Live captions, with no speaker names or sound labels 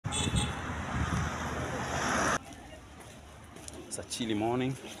It's a chilly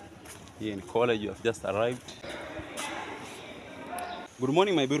morning here in college. You have just arrived. Good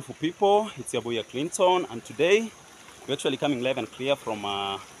morning, my beautiful people. It's your boy Clinton, and today we're actually coming live and clear from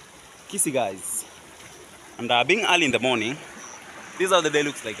Kisii, guys. And being early in the morning, this is how the day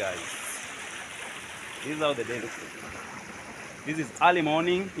looks like, guys. This is how the day looks like. This is early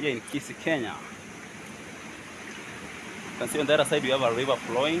morning here in Kisii, Kenya. You can see on the other side we have a river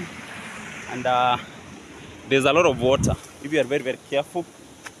flowing, and there's a lot of water. If you are very, very careful,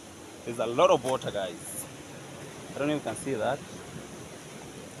 there's a lot of water, guys. I don't know if you can see that.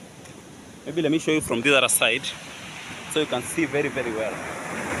 Maybe let me show you from this other side so you can see very, very well.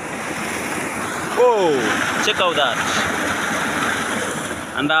 Oh, check out that.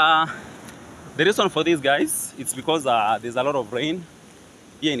 And the reason for this, guys, it's because there's a lot of rain.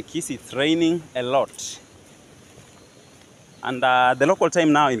 Here in Kisii, it's raining a lot. And the local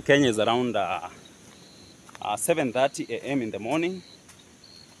time now in Kenya is around 7:30 a.m. in the morning.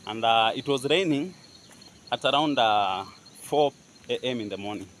 And it was raining at around 4 a.m. in the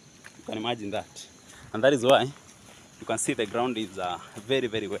morning. You can imagine that. And that is why you can see the ground is very,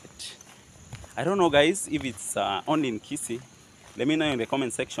 very wet. I don't know, guys, if it's only in Kisii. Let me know in the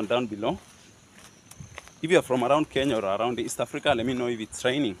comment section down below. If you're from around Kenya or around East Africa, let me know if it's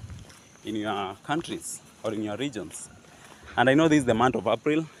raining in your countries or in your regions. And I know this is the month of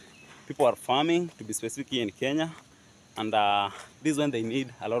April. People are farming, to be specific, here in Kenya. And this is when they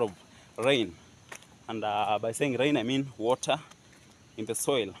need a lot of rain. And by saying rain, I mean water in the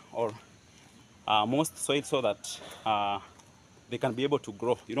soil, or most soil, so that they can be able to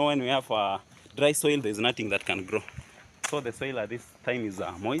grow. You know, when we have dry soil, there's nothing that can grow. So the soil at this time is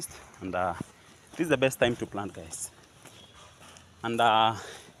moist, and this is the best time to plant, guys. And at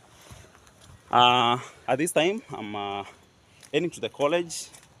this time, I'm heading to the college.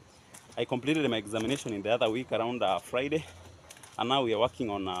 I completed my examination in the other week around Friday, and now we are working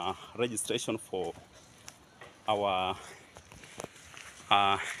on registration for our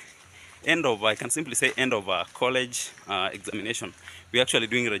end of, I can simply say, end of college examination. We're actually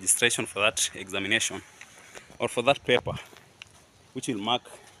doing registration for that examination, or for that paper, which will mark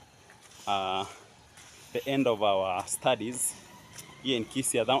the end of our studies here in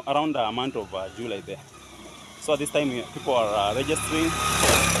Kisii around the month of July there. So at this time, people are registering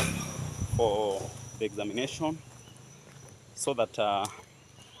for the examination, so that at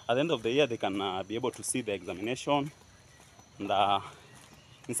the end of the year they can be able to see the examination, and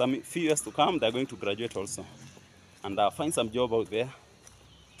in some few years to come they're going to graduate also, and find some job out there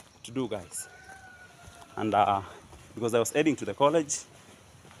to do, guys. And because I was heading to the college,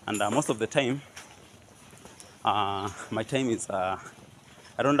 and most of the time my time is I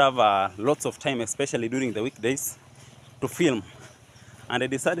don't have lots of time, especially during the weekdays, to film. And I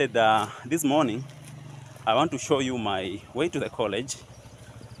decided this morning I want to show you my way to the college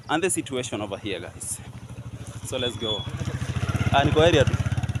and the situation over here, guys. So let's go. And go area.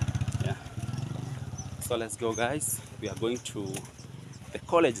 Yeah. So let's go, guys. We are going to the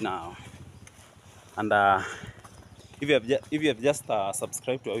college now. And if you have just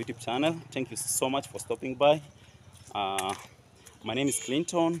subscribed to our YouTube channel, thank you so much for stopping by. My name is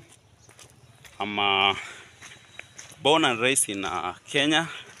Clinton. I'm born and raised in Kenya,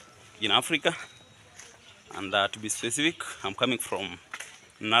 in Africa. And to be specific, I'm coming from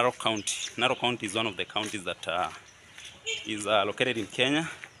Narok County. Narok County is one of the counties that is located in Kenya.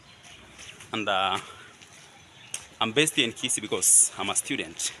 And I'm based here in Kisii because I'm a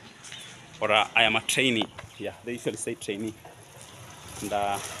student, or I am a trainee. Yeah, they usually say trainee. And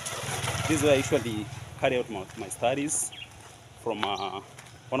this is where I usually carry out my studies, from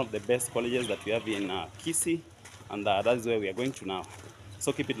one of the best colleges that we have in Kisii, and that is where we are going to now.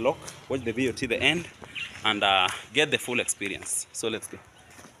 So keep it locked, watch the video till the end, and get the full experience. So let's go.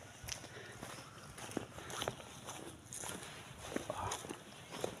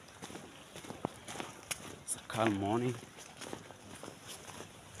 It's a calm morning.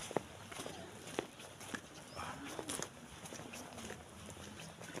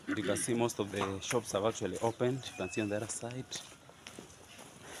 You can see most of the shops have actually opened. You can see on the other side.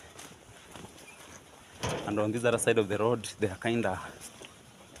 And on this other side of the road, they are kind of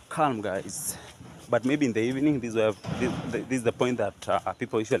calm, guys. But maybe in the evening, this is the point that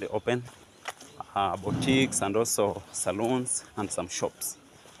people usually open boutiques, and also salons, and some shops.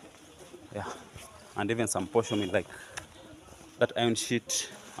 Yeah, and even some portion like that iron sheet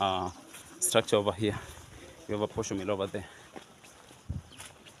structure over here. We have a portion mill over there.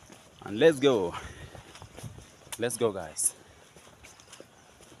 And let's go, guys.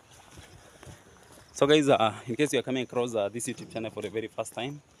 So guys, in case you are coming across this YouTube channel for the very first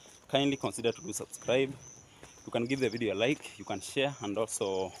time, kindly consider to do subscribe, you can give the video a like, you can share, and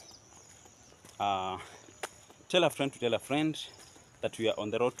also tell a friend to tell a friend that we are on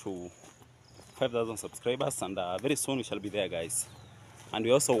the road to 5,000 subscribers, and very soon we shall be there, guys. And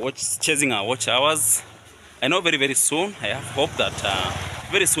we also chasing our watch hours. I know very soon, I have hope that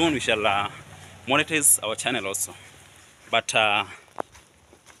very soon we shall monetize our channel also. But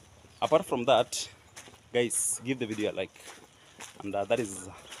apart from that, guys, give the video a like, and that is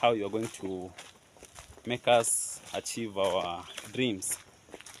how you are going to make us achieve our dreams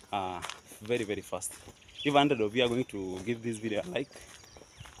very fast. If 100 of you are going to give this video a like,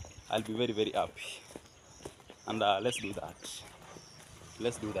 I'll be very happy. And let's do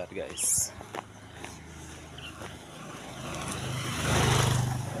that, guys.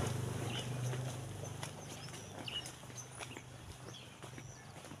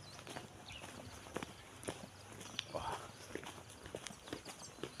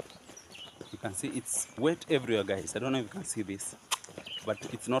 You can see it's wet everywhere, guys. I don't know if you can see this, but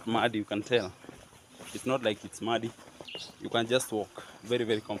it's not muddy. You can tell it's not like it's muddy. You can just walk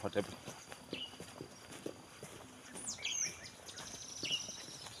very comfortable.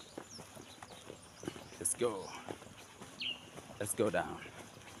 Let's go down.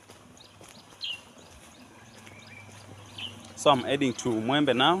 So I'm heading to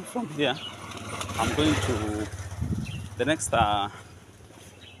Mwembe now. From here I'm going to the next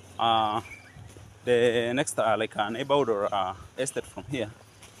like a neighborhood or estate from here.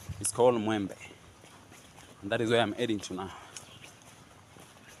 It's called Mwembe, and that is where I'm heading to now.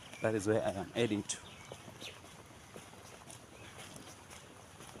 That is where I am heading to.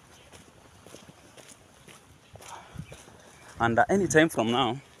 And any time from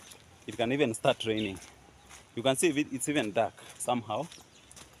now, it can even start raining. You can see it's even dark somehow.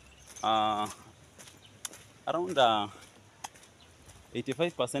 Around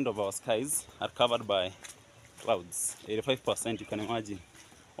 85% of our skies are covered by clouds. 85%, you can imagine.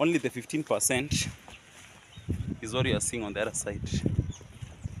 Only the 15% is what you are seeing on the other side.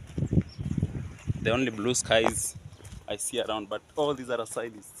 The only blue skies I see around, but all this other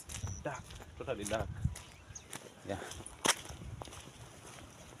side is dark, totally dark. Yeah.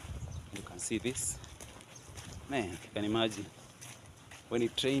 You can see this. Man, you can imagine when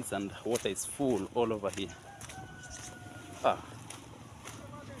it rains and water is full all over here.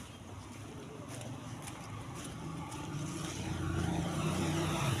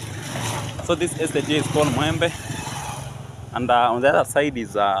 So this estate is called Mwembe, and on the other side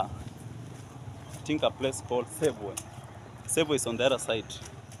is I think a place called Savoy. Savoy is on the other side.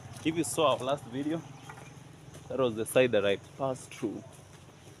 If you saw our last video, that was the side that I passed through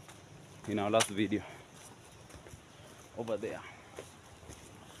in our last video. Over there.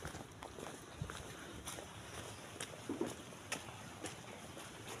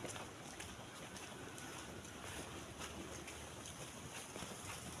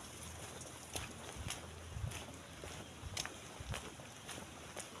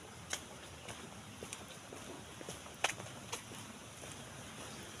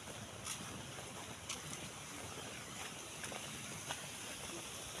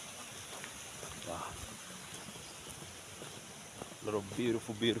 A lot of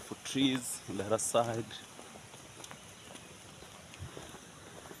beautiful trees on the other side.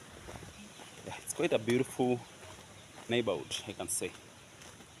 Yeah, it's quite a beautiful neighborhood, I can say.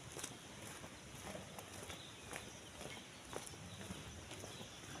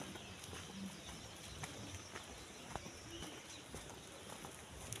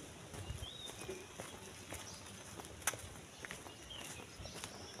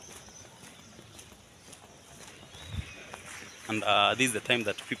 And this is the time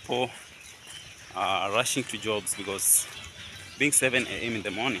that people are rushing to jobs, because being 7 a.m. in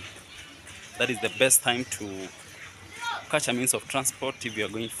the morning, that is the best time to catch a means of transport if you are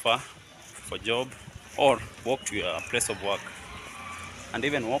going far for job, or walk to your place of work, and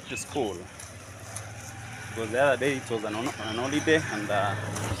even walk to school. Because the other day it was an holiday, and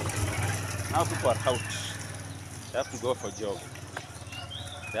now people are out. They have to go for job.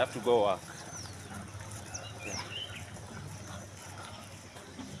 They have to go work. Yeah.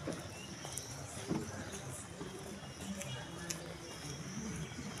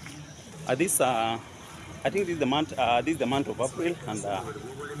 I think this is the month. This is the month of April, and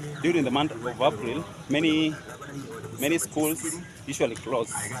during the month of April, many schools usually close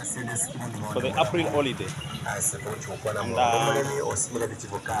for the April holiday.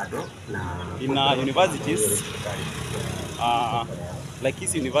 And in universities, like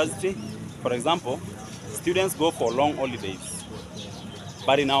this university, for example, students go for long holidays.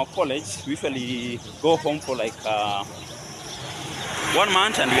 But in our college, we usually go home for like 1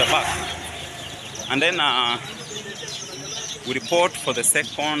 month and we are back. And then we report for the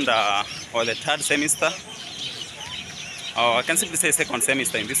second or the third semester. I can simply say second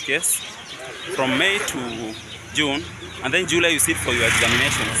semester in this case, from May to June, and then July you sit for your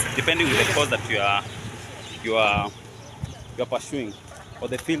examinations, depending on the course that you are pursuing, or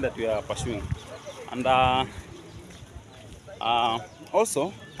the field that you are pursuing. And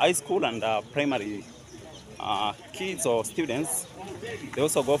also high school and primary kids or students, they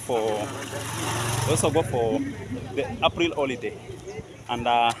also go for the April holiday, and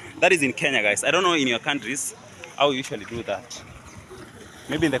that is in Kenya, guys. I don't know in your countries how you usually do that.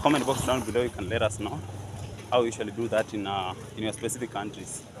 Maybe in the comment box down below you can let us know how you usually do that in your specific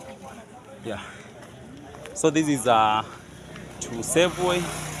countries. Yeah. So this is to Safeway.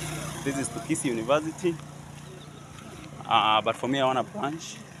 This is to Kisii University. But for me, I want a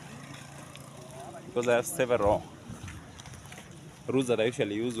branch because I have several routes that I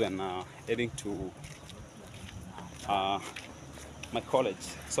usually use when heading to my college.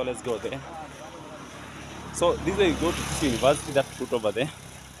 So let's go there. So this way you go to Kisii University, that route over there.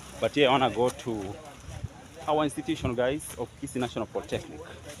 But here I want to go to our institution, guys, of Kisii National Polytechnic.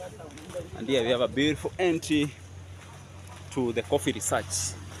 And here we have a beautiful entry to the coffee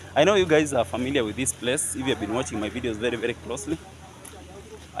research. I know you guys are familiar with this place. If you have been watching my videos very, very closely,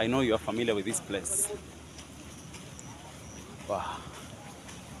 I know you are familiar with this place. Wow.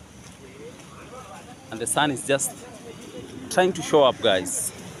 And the sun is just trying to show up,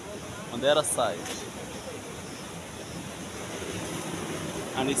 guys, on the other side.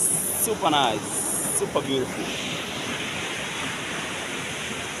 And it's super nice, super beautiful.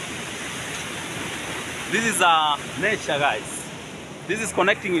 This is nature, guys. This is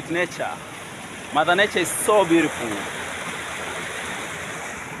connecting with nature. Mother Nature is so beautiful.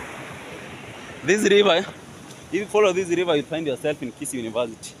 This river, if you follow this river, you'll find yourself in Kisii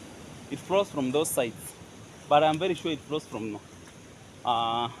University. It flows from those sides, but I'm very sure it flows from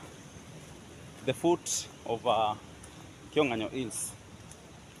the foot of Kionganyo Hills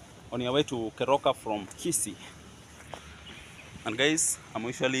on your way to Keroka from Kisii. And guys, I'm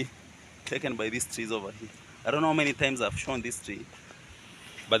usually taken by these trees over here. I don't know how many times I've shown this tree,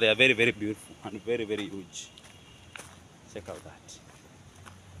 but they are very, very beautiful and very, very huge. Check out that.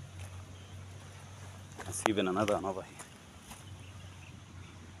 I see even another one over here.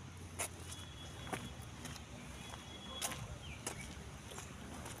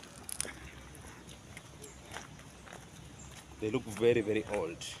 They look very, very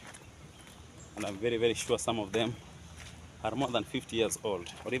old. And I'm very, very sure some of them are more than 50 years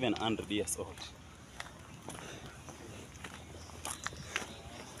old or even 100 years old.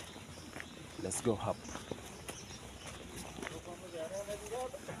 Let's go up.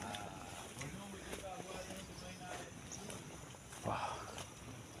 Wow.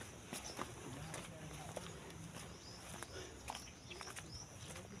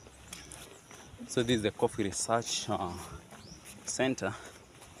 So this is the coffee research center.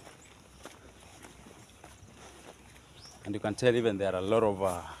 And you can tell even there are a lot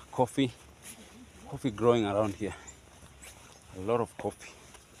of coffee growing around here. A lot of coffee.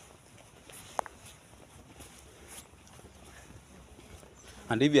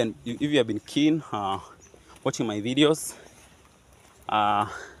 And if you have been keen watching my videos, our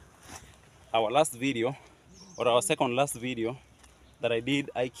last video, or our second last video that I did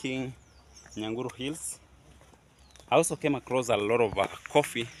hiking Nyanguru Hills, I also came across a lot of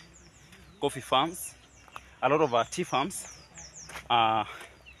coffee farms, a lot of tea farms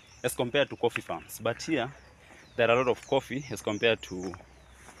as compared to coffee farms. But here, there are a lot of coffee as compared to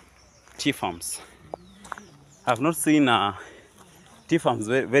tea farms. I've not seen tea farms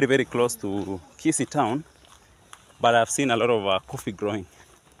very, very close to Kisii town, but I've seen a lot of coffee growing.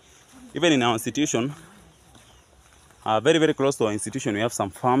 Even in our institution, very, very close to our institution, we have some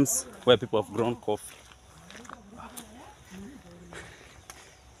farms where people have grown coffee.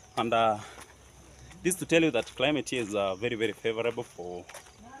 And this to tell you that climate here is very, very favorable for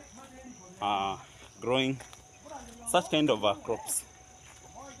growing such kind of crops.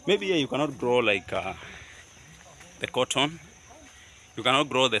 Maybe here you cannot grow like the cotton, you cannot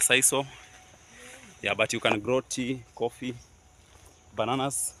grow the sisal, yeah, but you can grow tea, coffee,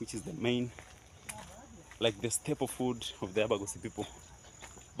 bananas, which is the main, like the staple food of the Abagusi people.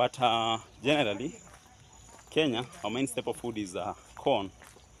 But generally, Kenya, our main staple food is corn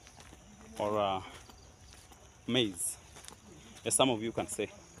or maize, as some of you can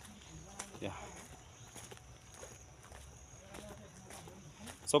say. Yeah.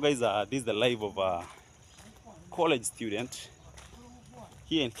 So guys, this is the life of a college student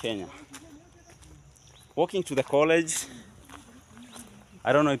here in Kenya. Walking to the college,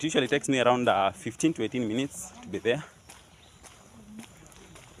 I don't know, it usually takes me around 15 to 18 minutes to be there.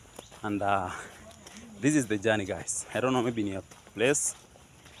 And this is the journey, guys. I don't know, maybe in your place,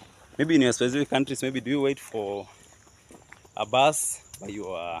 maybe in your specific countries, maybe do you wait for a bus by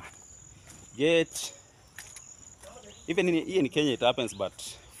your gate? Even here in Kenya it happens, but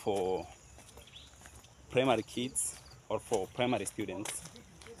for primary kids or for primary students,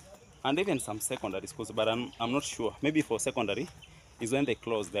 and even some secondary schools, but I'm not sure. Maybe for secondary is when they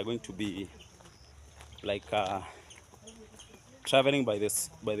close. They're going to be like traveling by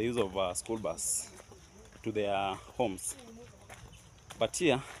the use of school bus to their homes. But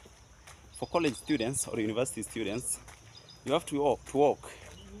here, for college students or university students, you have to walk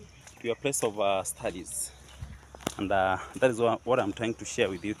to your place of studies. And that is what I'm trying to share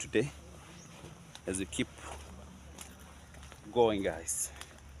with you today as we keep going, guys.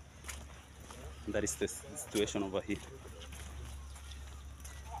 And that is the situation over here.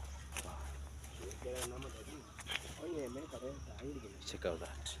 Check out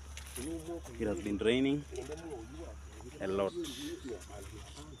that. It has been raining a lot.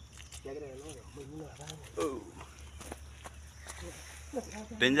 Oh.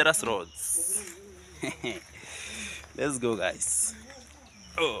 Dangerous roads. Let's go, guys.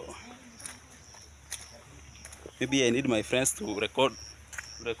 Oh. Maybe I need my friends to record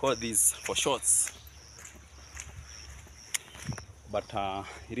these for shots. But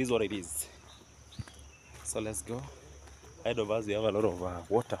it is what it is. So let's go. Ahead of us we have a lot of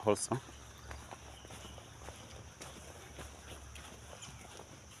water also.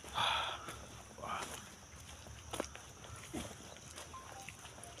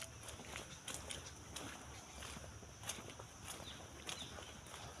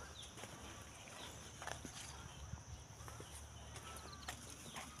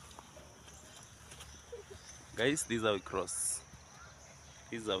 Guys, this is how we cross.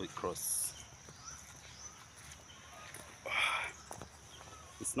 This is how we cross.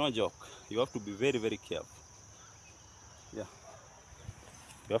 It's no joke. You have to be very, very careful. Yeah.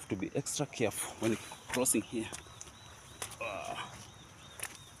 You have to be extra careful when crossing here.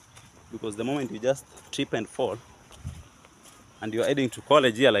 Because the moment you just trip and fall, and you're heading to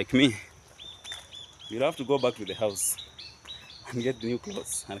college here like me, you'll have to go back to the house and get new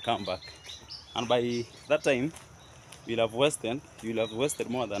clothes and come back. And by that time, you'll have wasted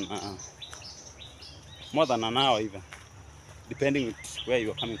more than an hour even, depending on where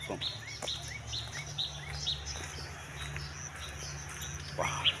you are coming from.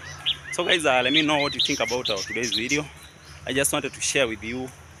 Wow. So guys, let me know what you think about our today's video. I just wanted to share with you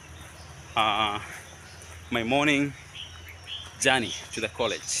my morning journey to the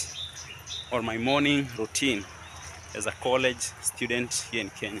college, or my morning routine as a college student here in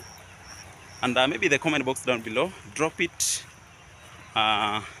Kenya. And maybe the comment box down below, drop it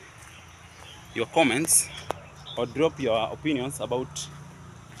your comments, or drop your opinions about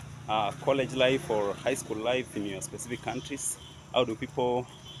college life or high school life in your specific countries. How do people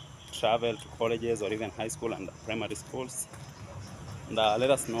travel to colleges or even high school and primary schools? And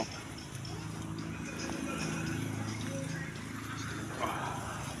let us know.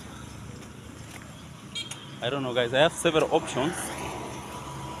 I don't know, guys. I have several options,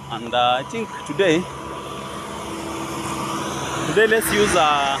 and I think today let's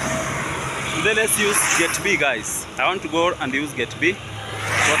use Gate B, guys. I want to go and use Gate B to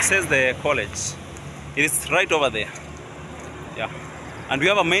access the college. It is right over there. Yeah, and we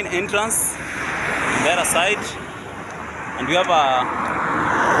have a main entrance on the other side, and we have a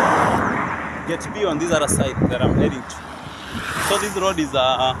Gate B on this other side that I'm heading to. So this road is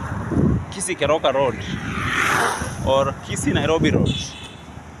a Kisii Keroka Road, or Kisii Nairobi Road.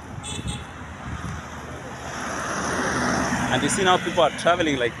 And you see now people are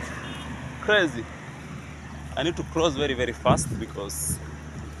traveling like crazy. I need to cross very, very fast because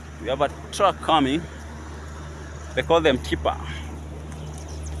we have a truck coming. They call them tipper.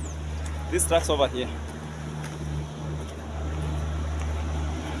 This truck's over here.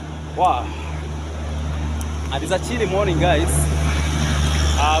 Wow. And it's a chilly morning, guys.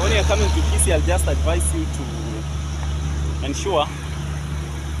 When you're coming to Kisii, I'll just advise you to ensure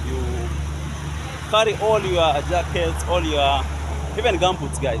you carry all your jackets, all your even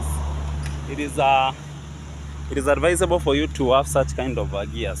gumboots, guys. It is advisable for you to have such kind of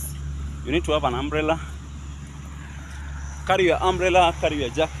gears. You need to have an umbrella. Carry your umbrella, carry your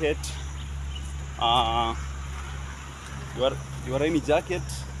jacket, your rainy jacket,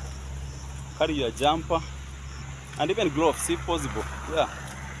 carry your jumper, and even gloves if possible. Yeah,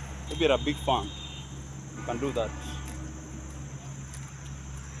 if you're a big fan, you can do that.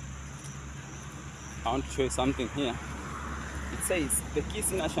 I want to show you something here. says the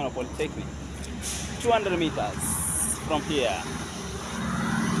Kisii National Polytechnic, 200 meters from here.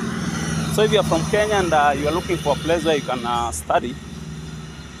 So if you are from Kenya and you are looking for a place where you can study,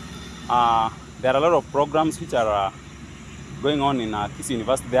 there are a lot of programs which are going on in Kisii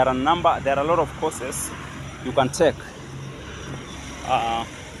University. There are a lot of courses you can take.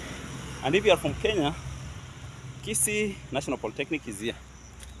 And if you are from Kenya, Kisii National Polytechnic is here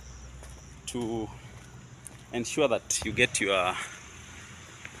to ensure that you get your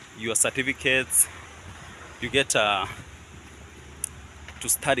certificates, you get to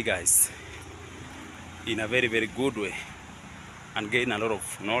study, guys, in a very, very good way and gain a lot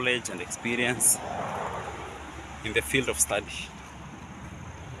of knowledge and experience in the field of study.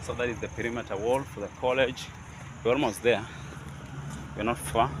 So that is the perimeter wall for the college. We're almost there. We're not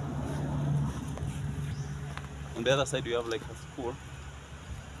far. On the other side we have like a school,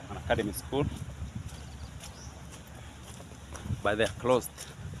 an academy school, but they are closed.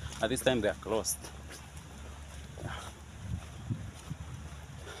 At this time they are closed. Yeah.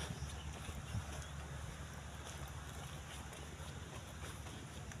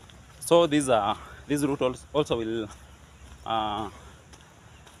 So this route also will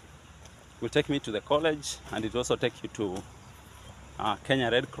take me to the college, and it will also take you to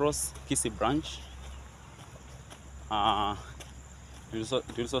Kenya Red Cross Kisii branch.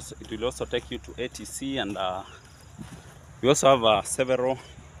 It will also take you to ATC, and we also have several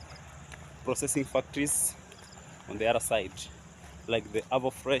processing factories on the other side, like the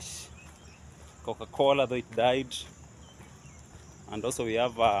AvoFresh, Coca-Cola, though it died, and also we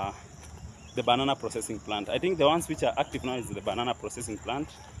have the banana processing plant. I think the ones which are active now is the banana processing plant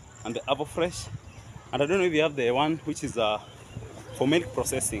and the AvoFresh, and I don't know if you have the one which is for milk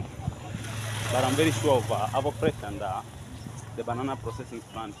processing, but I'm very sure of AvoFresh and the banana processing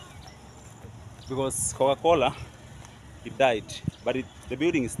plant, because Coca-Cola, it died, but the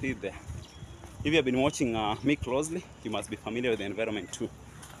building is still there. If you have been watching me closely, you must be familiar with the environment too,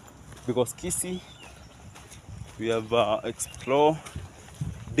 because Kisii, we have explored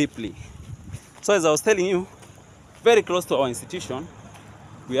deeply. So as I was telling you, very close to our institution,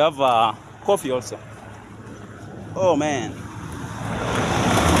 we have coffee also. Oh man,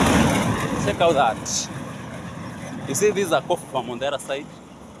 check out that. You see, this is a coffee farm on the other side.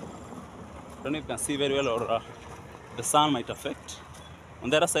 I don't know if you can see very well, or the sun might affect. On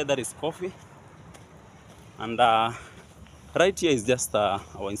the other side, that is coffee. And right here is just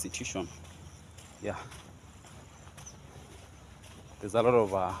our institution. Yeah. There's a lot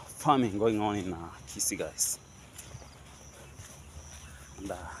of farming going on in Kisii, guys.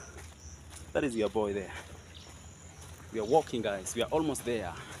 And that is your boy there. We are walking, guys. We are almost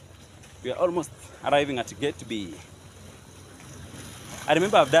there. We are almost arriving at Gate B. I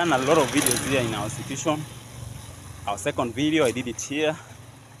remember I've done a lot of videos here in our institution. Our second video, I did it here.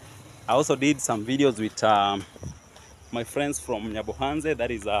 I also did some videos with my friends from Nyabohanze,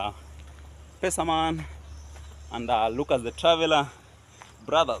 that is Pesaman and Lucas the Traveler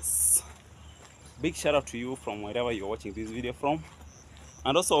brothers. Big shout out to you from wherever you're watching this video from.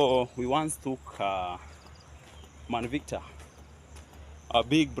 And also we once took Man Victor, our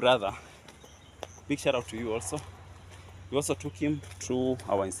big brother. Big shout out to you also. We also took him through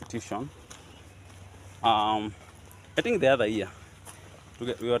our institution. I think the other year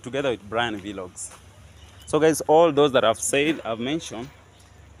we were together with Brian Vlogs. So guys, all those that I've mentioned,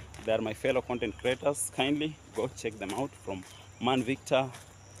 they are my fellow content creators. Kindly go check them out, from Man Victor,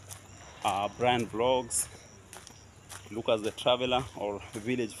 Brian Vlogs, Lucas the Traveler, or the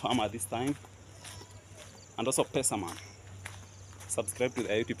Village Farmer this time, and also Pesaman. Subscribe to the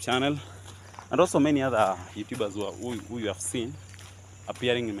YouTube channel, and also many other YouTubers who you have seen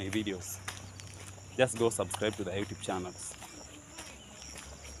appearing in my videos. Just go subscribe to the YouTube channels.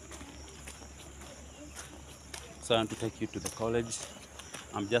 So I want to take you to the college.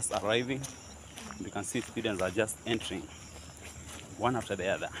 I'm just arriving. You can see students are just entering one after the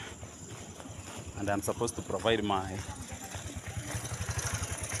other, and I'm supposed to provide my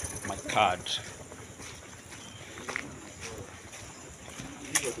card.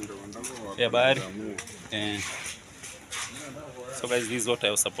 Yeah, bud. So guys, this is what I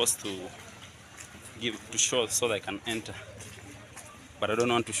was supposed to show so that I can enter, but I don't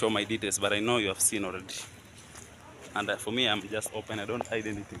want to show my details, but I know you have seen already. And for me, I'm just open. I don't hide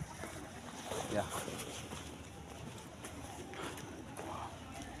anything. Yeah.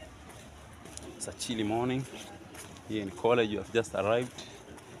 It's a chilly morning here in college. You have just arrived.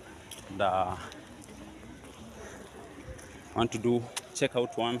 And I want to check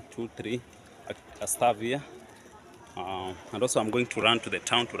out 1, 2, 3 staff here. And also I'm going to run to the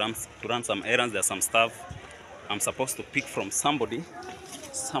town to run some errands. There's some stuff I'm supposed to pick from somebody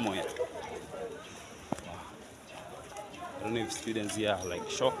somewhere. I don't know if students here are like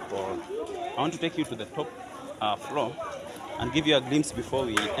shocked, or I want to take you to the top floor and give you a glimpse before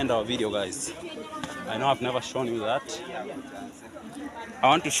we end our video, guys. I know I've never shown you that. I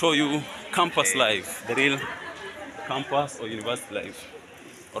want to show you campus life, the real campus or university life,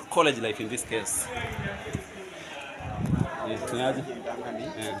 or college life in this case.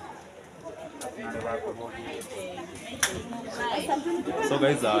 Yeah. So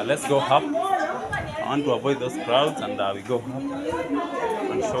guys, let's go up. I want to avoid those crowds, and we go up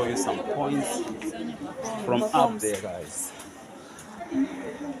and show you some points from up there, guys.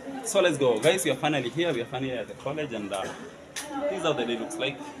 So let's go, guys. We are finally here. We are finally at the college, and this is how the day looks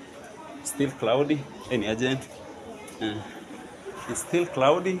like. Still cloudy. It's still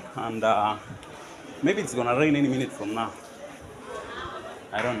cloudy, and maybe it's gonna rain any minute from now.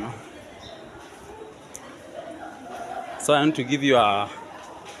 I don't know. So I want to give you I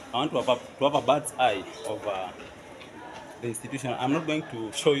want to have a bird's eye of the institution. I'm not going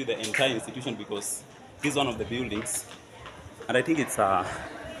to show you the entire institution because this is one of the buildings, and I think it's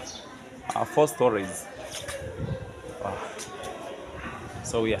 4 stories. Wow.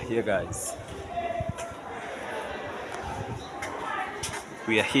 So we are here, guys.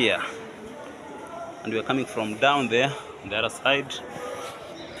 We are here, and we are coming from down there on the other side.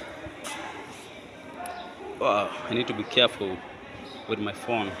 Wow, I need to be careful with my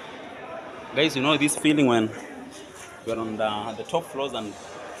phone. Guys, you know this feeling when you're on the top floors and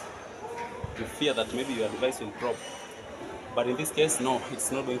you fear that maybe your device will drop. But in this case, no,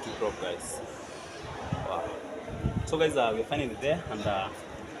 it's not going to drop, guys. Wow. So guys, we're finally there, and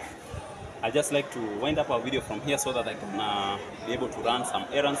I just like to wind up our video from here so that I can be able to run some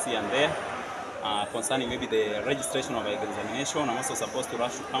errands here and there concerning maybe the registration of the examination. I'm also supposed to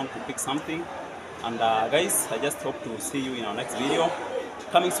rush to town to pick something. And guys, I just hope to see you in our next video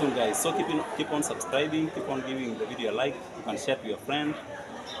coming soon, guys. So keep on subscribing, keep on giving the video a like. You can share to your friend.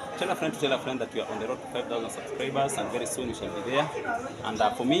 Tell a friend to tell a friend that we are on the road to 5,000 subscribers, and very soon we shall be there. And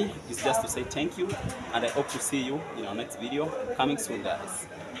for me, it's just to say thank you, and I hope to see you in our next video coming soon, guys.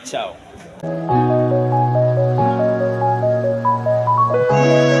 Ciao.